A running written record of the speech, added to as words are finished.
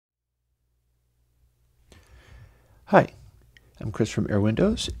Hi, I'm Chris from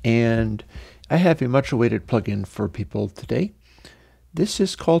Airwindows, and I have a much-awaited plugin for people today. This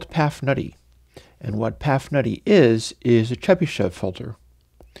is called Pafnuty, and what Pafnuty is a Chebyshev filter.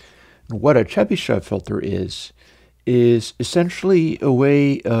 And what a Chebyshev filter is essentially a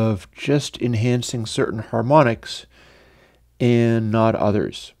way of just enhancing certain harmonics and not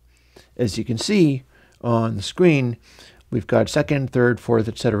others. As you can see on the screen, we've got second, third, fourth,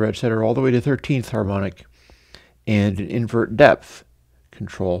 etc., all the way to 13th harmonic, and an invert depth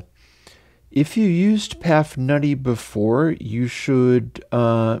control. If you used Pafnuty before, you should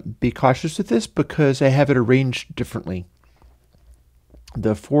be cautious with this because I have it arranged differently.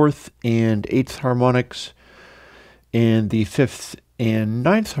 The 4th and 8th harmonics and the 5th and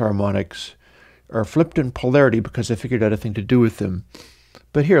 9th harmonics are flipped in polarity because I figured out a thing to do with them.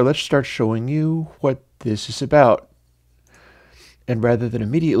 But here, let's start showing you what this is about. And rather than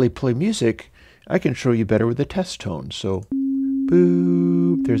immediately play music, I can show you better with a test tone. So,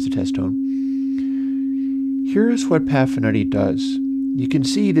 boop, there's the test tone. Here's what Pafnuty does. You can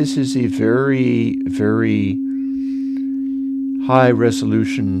see this is a very, very high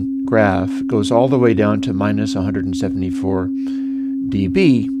resolution graph. It goes all the way down to minus 174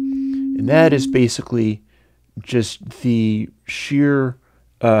 dB. And that is basically just the sheer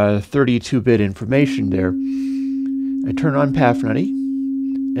 32-bit information there. I turn on Pafnuty,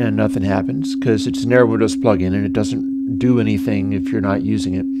 and nothing happens because it's an Airwindows plugin and it doesn't do anything if you're not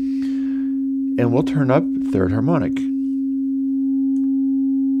using it. And we'll turn up third harmonic.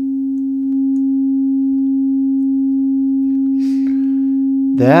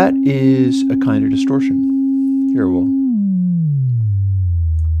 That is a kind of distortion. Here we'll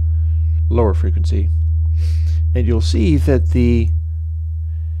lower frequency. And you'll see that the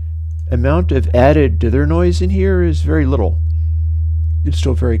amount of added dither noise in here is very little. It's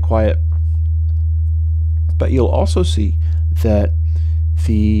still very quiet. But you'll also see that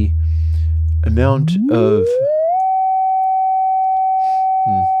the amount of...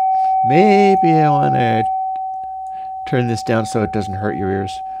 Maybe I want to turn this down so it doesn't hurt your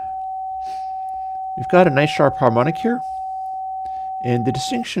ears. We've got a nice sharp harmonic here. And the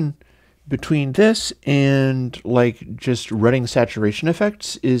distinction between this and like just running saturation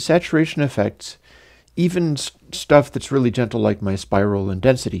effects is saturation effects, even stuff that's really gentle like my spiral and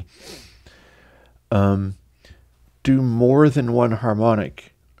density, do more than one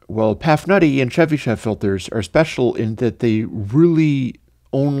harmonic. Well, Pafnuty and Chebyshev filters are special in that they really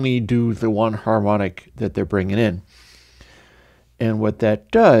only do the one harmonic that they're bringing in. And what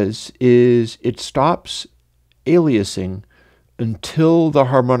that does is it stops aliasing until the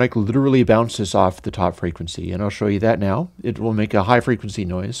harmonic literally bounces off the top frequency. And I'll show you that now. It will make a high frequency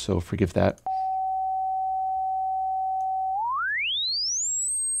noise, so forgive that.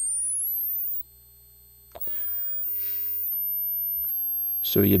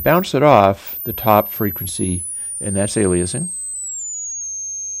 So you bounce it off the top frequency, and that's aliasing.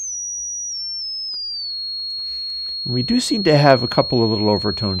 We do seem to have a couple of little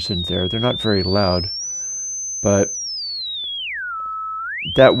overtones in there. They're not very loud, but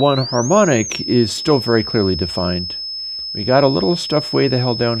that one harmonic is still very clearly defined. We got a little stuff way the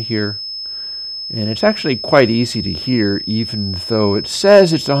hell down here, and it's actually quite easy to hear, even though it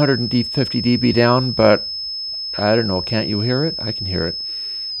says it's 150 dB down, but I don't know, can't you hear it? I can hear it.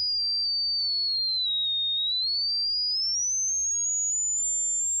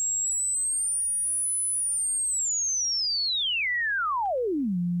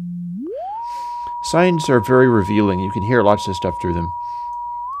 Sines are very revealing. You can hear lots of stuff through them.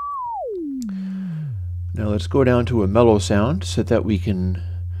 Now let's go down to a mellow sound so that we can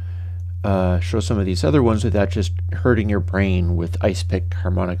show some of these other ones without just hurting your brain with ice pick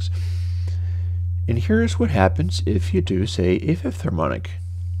harmonics. And here's what happens if you do, say, a 5th harmonic.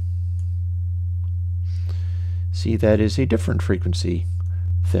 See, that is a different frequency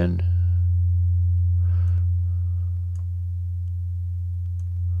than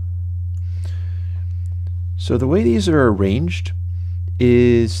so the way these are arranged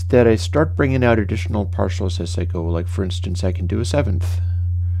is that I start bringing out additional partials as I go. Like, for instance, I can do a 7th.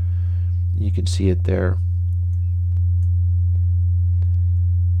 You can see it there.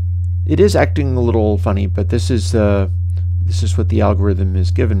 It is acting a little funny, but this is what the algorithm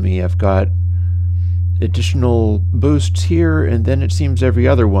has given me. I've got additional boosts here, and then it seems every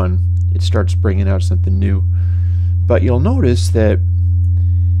other one it starts bringing out something new. But you'll notice that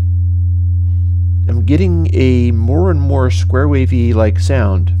I'm getting a more and more square wavy like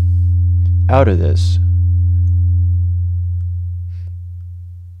sound out of this.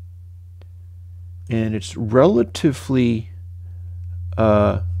 And it's relatively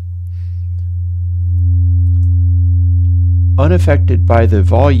unaffected by the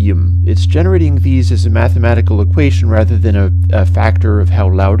volume. It's generating these as a mathematical equation rather than a factor of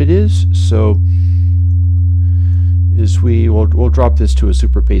how loud it is. So we'll drop this to a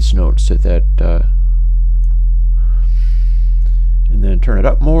super bass note so that and then turn it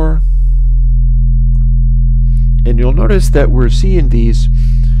up more. And you'll notice that we're seeing these,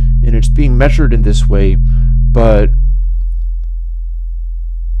 and it's being measured in this way, but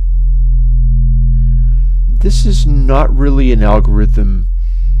this is not really an algorithm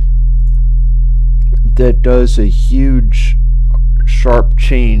that does a huge sharp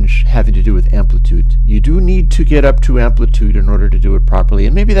change having to do with amplitude. You do need to get up to amplitude in order to do it properly,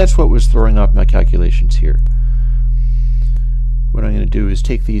 and maybe that's what was throwing off my calculations here. What I'm going to do is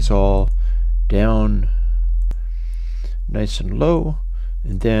take these all down nice and low,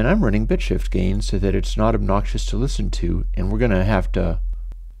 and then I'm running bit shift gain so that it's not obnoxious to listen to, and we're going to have to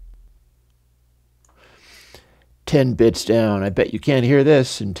 10 bits down. I bet you can't hear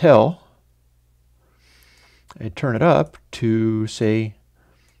this until I turn it up to, say,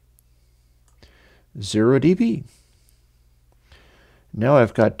 0 dB. Now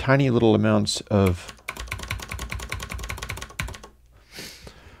I've got tiny little amounts of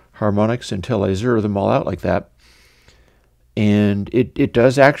harmonics until I zero them all out like that. And it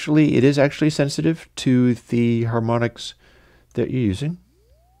is actually sensitive to the harmonics that you're using.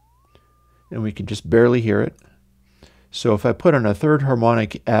 And we can just barely hear it. So if I put on a third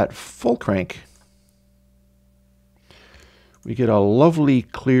harmonic at full crank, we get a lovely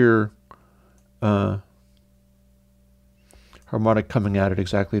clear harmonic coming out at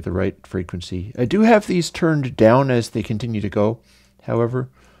exactly the right frequency. I do have these turned down as they continue to go, however.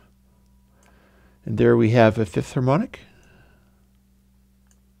 And there we have a fifth harmonic.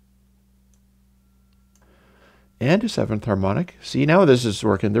 And a seventh harmonic. See, now this is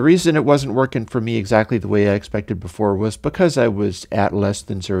working. The reason it wasn't working for me exactly the way I expected before was because I was at less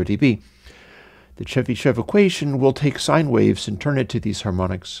than 0 dB. The Chebyshev equation will take sine waves and turn it to these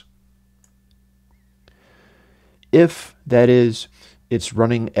harmonics. If, that is, it's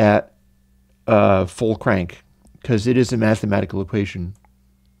running at full crank, because it is a mathematical equation.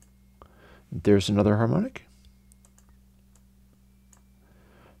 There's another harmonic.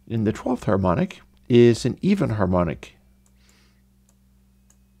 In the 12th harmonic is an even harmonic.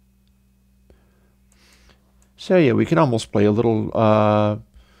 So yeah, we can almost play a little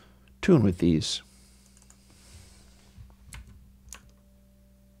tune with these.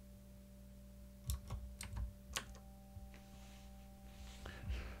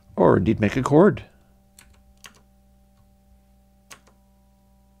 Or indeed make a chord.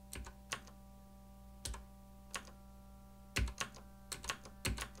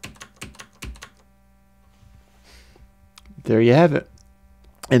 There you have it.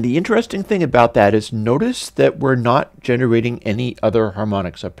 And the interesting thing about that is notice that we're not generating any other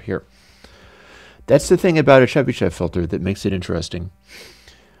harmonics up here. That's the thing about a Chebyshev filter that makes it interesting.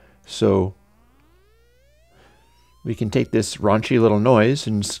 So we can take this raunchy little noise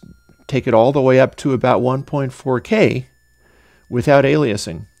and take it all the way up to about 1.4K without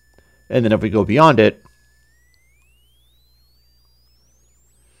aliasing. And then if we go beyond it,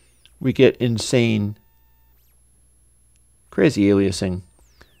 we get insane, crazy aliasing,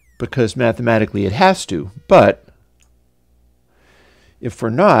 because mathematically it has to. But if we're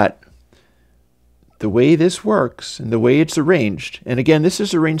not, the way this works and the way it's arranged, and again, this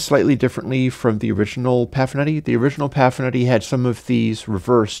is arranged slightly differently from the original Pafnuty. The original Pafnuty had some of these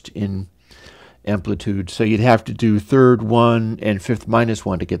reversed in amplitude, so you'd have to do third 1 and fifth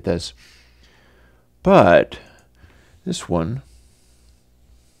 -1 to get this. But this one,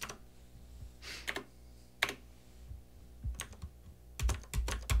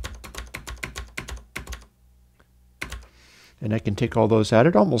 and I can take all those out.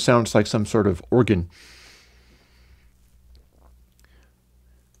 It almost sounds like some sort of organ.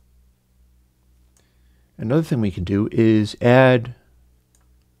 Another thing we can do is add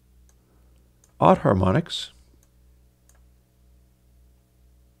odd harmonics.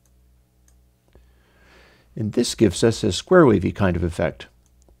 And this gives us a square wavy kind of effect.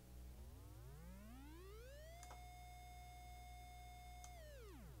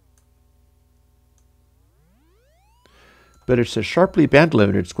 But it's a sharply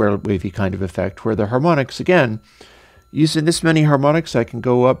band-limited square wavy kind of effect where the harmonics, again, using this many harmonics, I can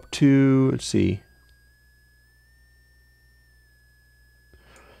go up to, let's see,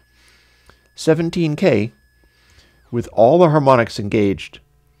 17K with all the harmonics engaged,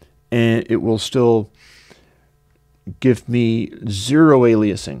 and it will still give me zero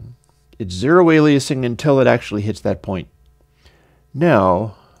aliasing. It's zero aliasing until it actually hits that point.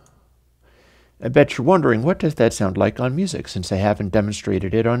 Now, I bet you're wondering, what does that sound like on music, since I haven't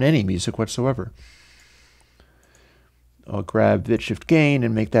demonstrated it on any music whatsoever. I'll grab bit shift gain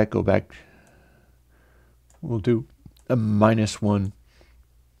and make that go back. We'll do a -1.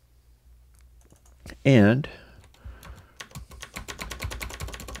 And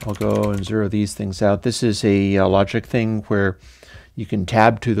I'll go and zero these things out. This is a logic thing where you can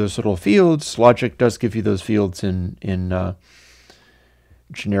tab to those little fields. Logic does give you those fields in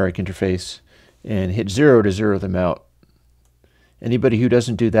generic interface, and hit 0 to zero them out. Anybody who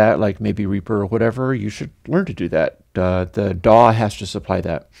doesn't do that, like maybe Reaper or whatever, you should learn to do that. The DAW has to supply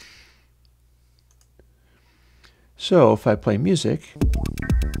that. So if I play music,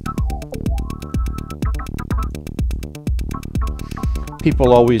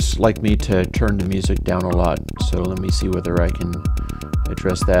 people always like me to turn the music down a lot, so let me see whether I can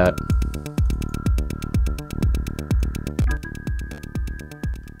address that.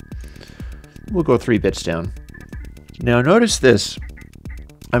 We'll go 3 bits down. Now notice this.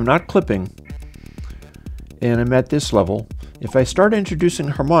 I'm not clipping, and I'm at this level. If I start introducing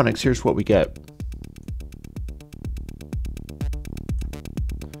harmonics, here's what we get.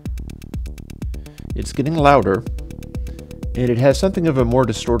 It's getting louder, and it has something of a more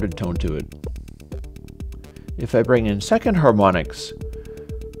distorted tone to it. If I bring in second harmonics,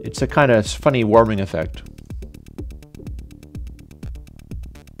 it's a kind of funny warming effect.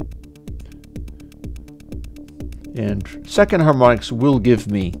 And second harmonics will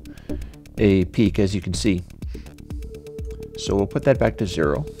give me a peak, as you can see. So we'll put that back to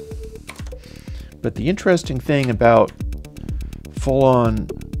 0. But the interesting thing about full-on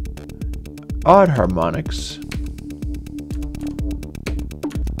odd harmonics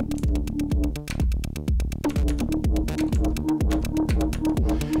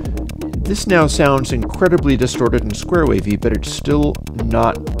this now sounds incredibly distorted and square wavy, but it's still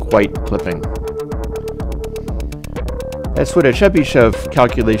not quite clipping. That's what a Chebyshev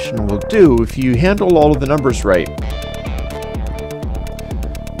calculation will do if you handle all of the numbers right.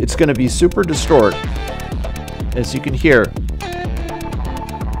 It's going to be super distort, as you can hear.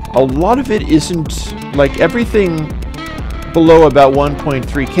 A lot of it isn't, like everything below about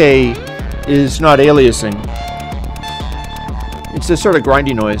 1.3K is not aliasing. It's this sort of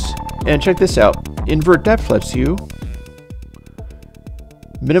grindy noise. And check this out. Invert depth lets you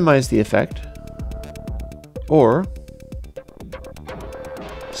minimize the effect, or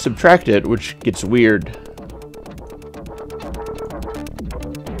subtract it, which gets weird.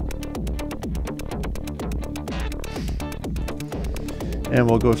 And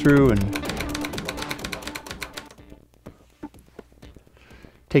we'll go through and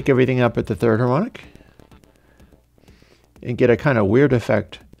take everything up at the third harmonic and get a kind of weird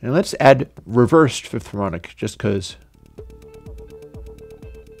effect. And let's add reversed fifth harmonic, just because.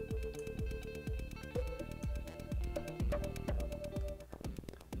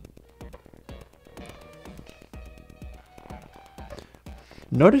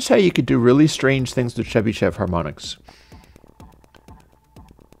 Notice how you could do really strange things with Chebyshev harmonics.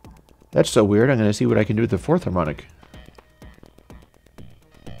 That's so weird. I'm going to see what I can do with the fourth harmonic.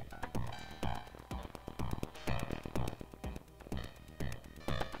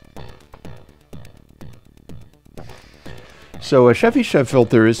 So a Chebyshev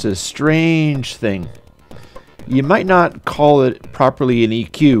filter is a strange thing. You might not call it properly an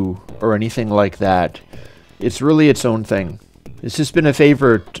EQ or anything like that. It's really its own thing. This has been a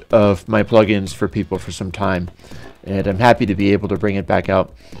favorite of my plugins for people for some time, and I'm happy to be able to bring it back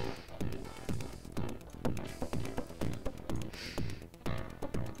out.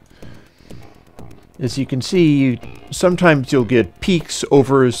 As you can see, sometimes you'll get peaks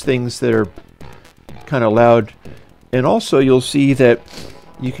over things that are kind of loud, and also you'll see that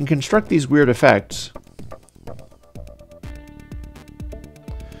you can construct these weird effects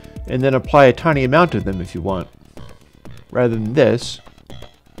and then apply a tiny amount of them if you want, rather than this.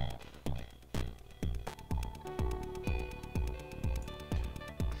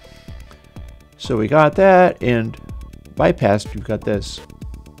 So we got that, and bypassed, we've got this.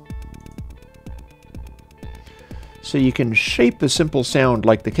 So you can shape a simple sound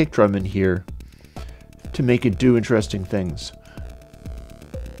like the kick drum in here to make it do interesting things.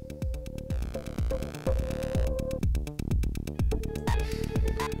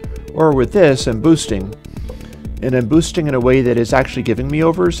 Or with this, I'm boosting. And I'm boosting in a way that is actually giving me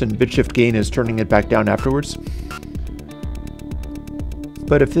overs, and bit shift gain is turning it back down afterwards.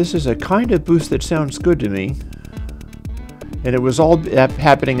 But if this is a kind of boost that sounds good to me, and it was all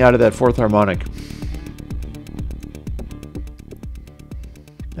happening out of that fourth harmonic,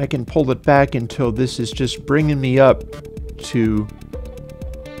 I can pull it back until this is just bringing me up to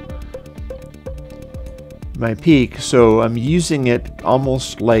my peak, so I'm using it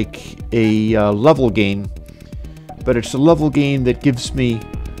almost like a level gain, but it's a level gain that gives me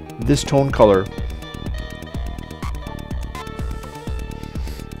this tone color.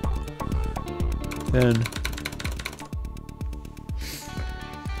 Then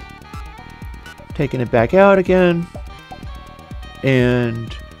taking it back out again,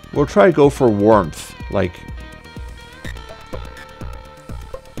 and we'll try to go for warmth, like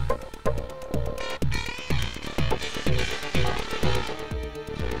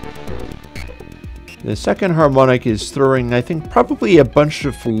the second harmonic is throwing, I think, probably a bunch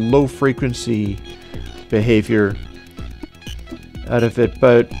of low frequency behavior out of it,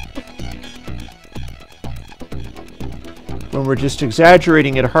 but when we're just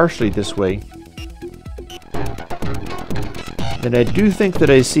exaggerating it harshly this way, then I do think that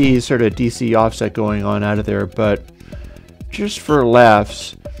I see sort of DC offset going on out of there, but just for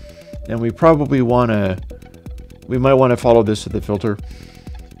laughs, and we probably we might want to follow this with the filter.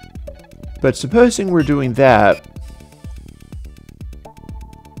 But supposing we're doing that,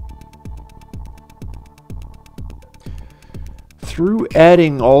 through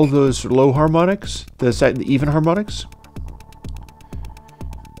adding all those low harmonics, the even harmonics,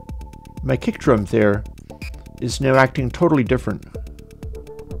 my kick drum there is now acting totally different.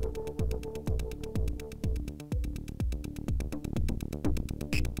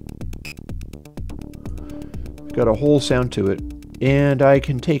 Got a whole sound to it, and I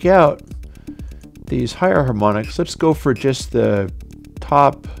can take out these higher harmonics. Let's go for just the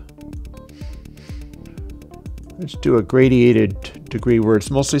top. Let's do a gradiated degree where it's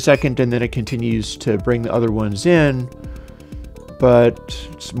mostly second and then it continues to bring the other ones in, but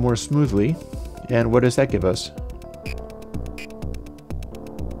it's more smoothly. And what does that give us?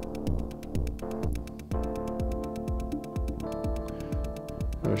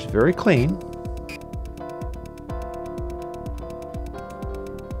 It's very clean.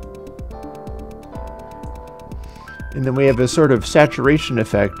 And then we have a sort of saturation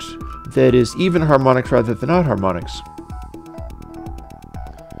effect that is even harmonics rather than odd harmonics.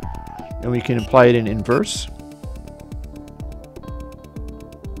 And we can apply it in inverse.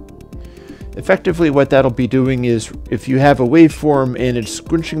 Effectively, what that'll be doing is, if you have a waveform and it's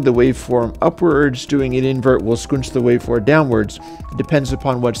squinching the waveform upwards, doing an invert will squinch the waveform downwards. It depends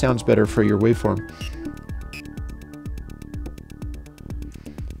upon what sounds better for your waveform.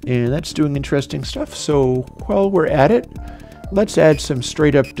 And that's doing interesting stuff. So while we're at it, let's add some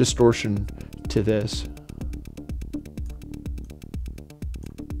straight up distortion to this.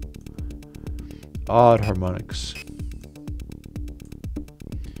 Odd harmonics.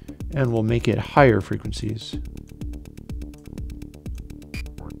 And we'll make it higher frequencies.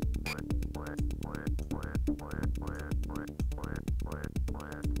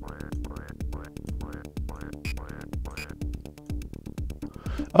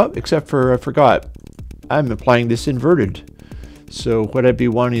 Oh, except for I forgot, I'm applying this inverted. So what I'd be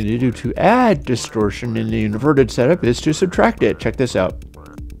wanting to do to add distortion in the inverted setup is to subtract it. Check this out.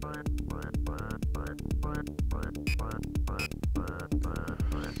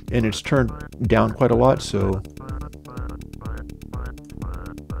 And it's turned down quite a lot, so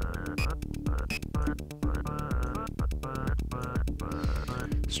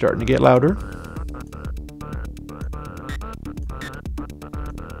starting to get louder.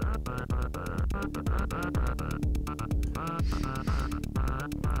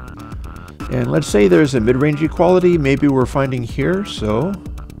 And let's say there's a mid-range equality, maybe we're finding here, so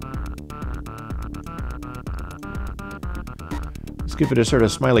let's give it a sort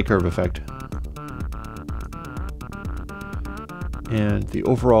of smiley curve effect. And the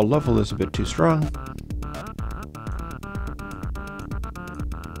overall level is a bit too strong.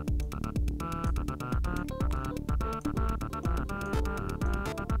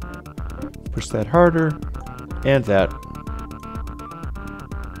 Push that harder, and that.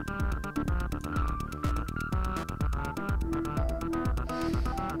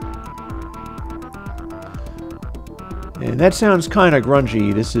 And that sounds kind of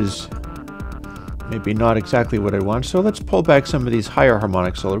grungy. This is maybe not exactly what I want, so let's pull back some of these higher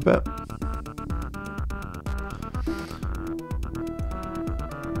harmonics a little bit.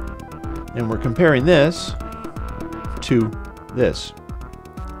 And we're comparing this to this.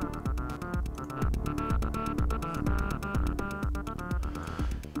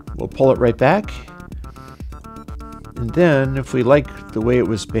 We'll pull it right back. And then, if we like the way it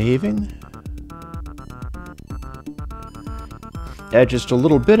was behaving, add just a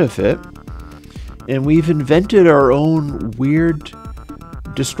little bit of it, and we've invented our own weird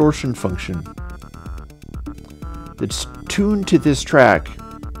distortion function that's tuned to this track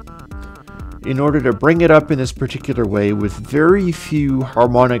in order to bring it up in this particular way with very few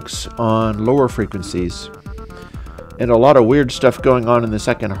harmonics on lower frequencies and a lot of weird stuff going on in the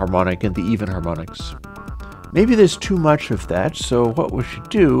second harmonic and the even harmonics. Maybe there's too much of that, so what we should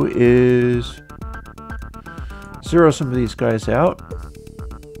do is zero some of these guys out.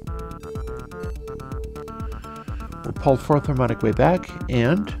 We'll pull fourth harmonic way back,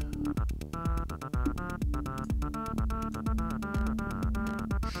 and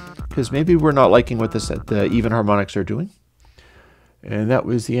because maybe we're not liking what the even harmonics are doing. And that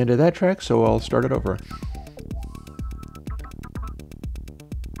was the end of that track, so I'll start it over.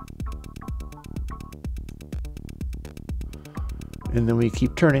 And then we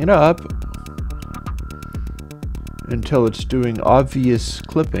keep turning it up until it's doing obvious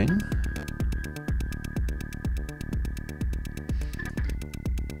clipping.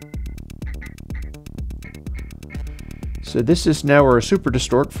 So this is now our super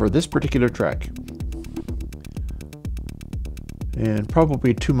distort for this particular track. And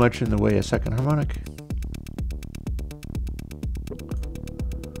probably too much in the way of second harmonic.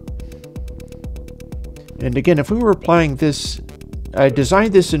 And again, if we were applying this, I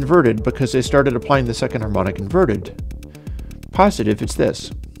designed this inverted because I started applying the second harmonic inverted. Positive, it's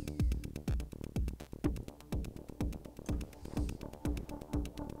this.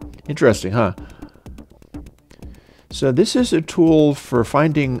 Interesting, huh? So this is a tool for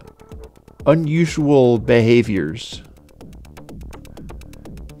finding unusual behaviors.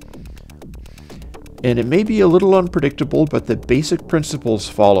 And it may be a little unpredictable, but the basic principles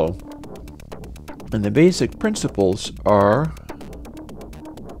follow. And the basic principles are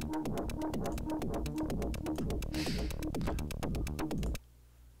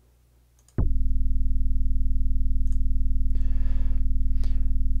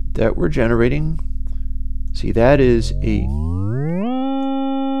that we're generating, see, that is a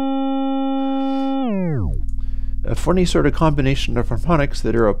funny sort of combination of harmonics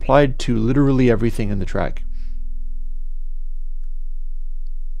that are applied to literally everything in the track.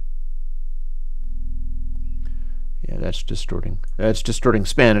 Yeah, that's distorting. That's distorting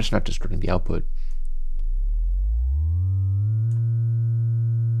span, it's not distorting the output.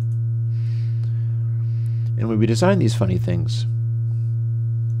 And when we design these funny things,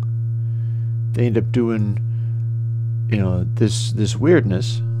 they end up doing, you know, this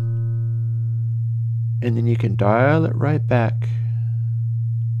weirdness, and then you can dial it right back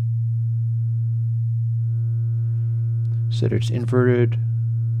so that it's inverted,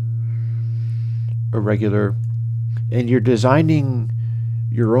 irregular, and you're designing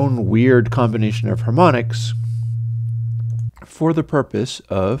your own weird combination of harmonics for the purpose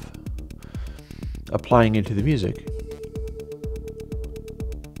of applying it to the music.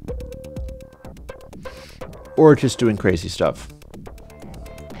 Or just doing crazy stuff.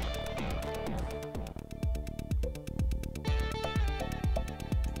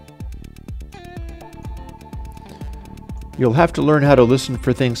 You'll have to learn how to listen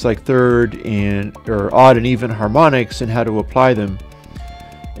for things like third or odd and even harmonics and how to apply them.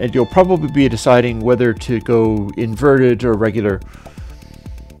 And you'll probably be deciding whether to go inverted or regular.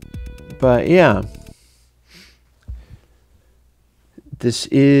 But yeah. This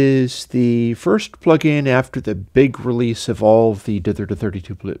is the first plugin after the big release of all of the dither to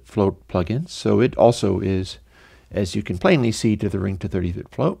 32-bit float plugins. So it also is, as you can plainly see, dithering to 30-bit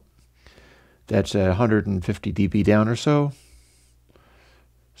float. That's at 150 dB down or so.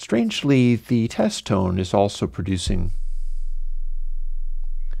 Strangely, the test tone is also producing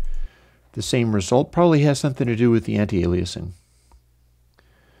the same result. Probably has something to do with the anti-aliasing.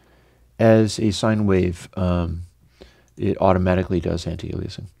 As a sine wave, it automatically does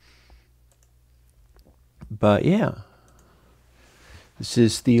anti-aliasing. But yeah, this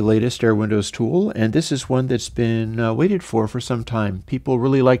is the latest Airwindows tool, and this is one that's been waited for some time. People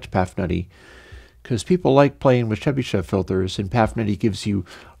really liked Pafnuty because people like playing with Chebyshev filters, and Pafnuty gives you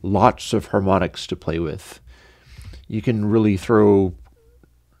lots of harmonics to play with. You can really throw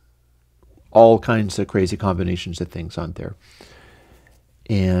all kinds of crazy combinations of things on there.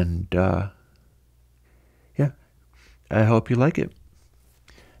 And yeah, I hope you like it.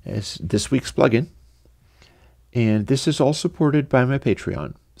 As this week's plugin. And this is all supported by my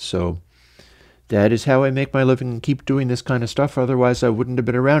Patreon. So that is how I make my living and keep doing this kind of stuff. Otherwise, I wouldn't have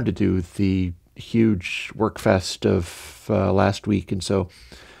been around to do the huge work fest of last week. And so,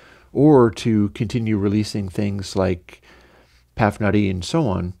 or to continue releasing things like Pafnuty and so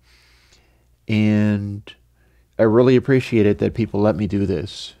on. And I really appreciate it that people let me do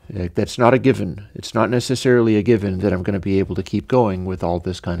this. That's not a given. It's not necessarily a given that I'm going to be able to keep going with all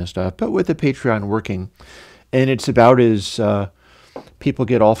this kind of stuff. But with the Patreon working, and it's about as people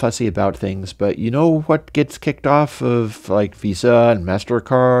get all fussy about things, but you know what gets kicked off of like Visa and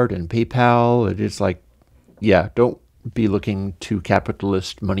MasterCard and PayPal? It is like, yeah, don't be looking to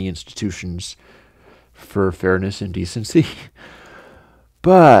capitalist money institutions for fairness and decency.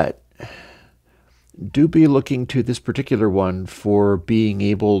 But do be looking to this particular one for being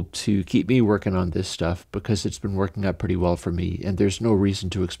able to keep me working on this stuff, because it's been working out pretty well for me, and there's no reason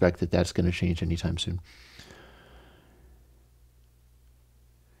to expect that that's going to change anytime soon.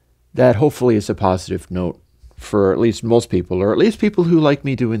 That hopefully is a positive note for at least most people, or at least people who like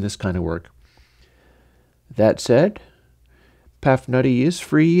me doing this kind of work. That said, Pafnuty is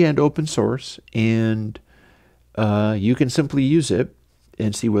free and open source, and you can simply use it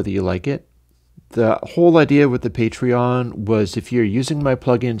and see whether you like it. The whole idea with the Patreon was if you're using my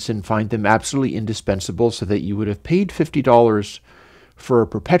plugins and find them absolutely indispensable, so that you would have paid $50 for a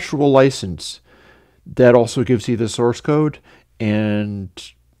perpetual license that also gives you the source code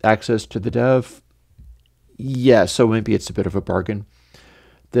and access to the dev, yeah, so maybe it's a bit of a bargain.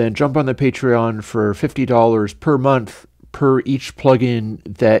 Then jump on the Patreon for $50 per month per each plugin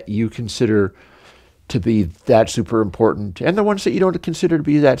that you consider to be that super important. And the ones that you don't consider to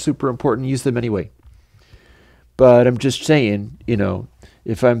be that super important, use them anyway. But I'm just saying, you know,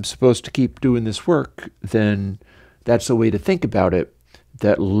 if I'm supposed to keep doing this work, then that's a way to think about it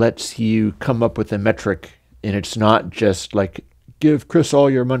that lets you come up with a metric. And it's not just like, give Chris all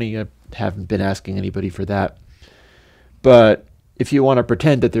your money. I haven't been asking anybody for that. But if you want to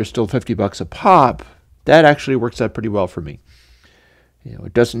pretend that there's still $50 a pop, that actually works out pretty well for me. You know,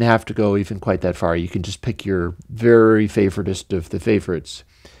 it doesn't have to go even quite that far. You can just pick your very favoritist of the favorites.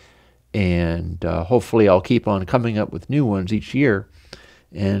 And hopefully I'll keep on coming up with new ones each year.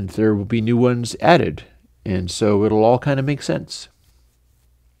 And there will be new ones added. And so it'll all kind of make sense.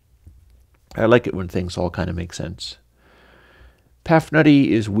 I like it when things all kind of make sense. Pafnuty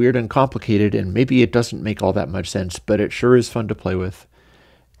is weird and complicated, and maybe it doesn't make all that much sense, but it sure is fun to play with,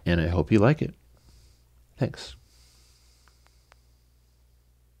 and I hope you like it. Thanks.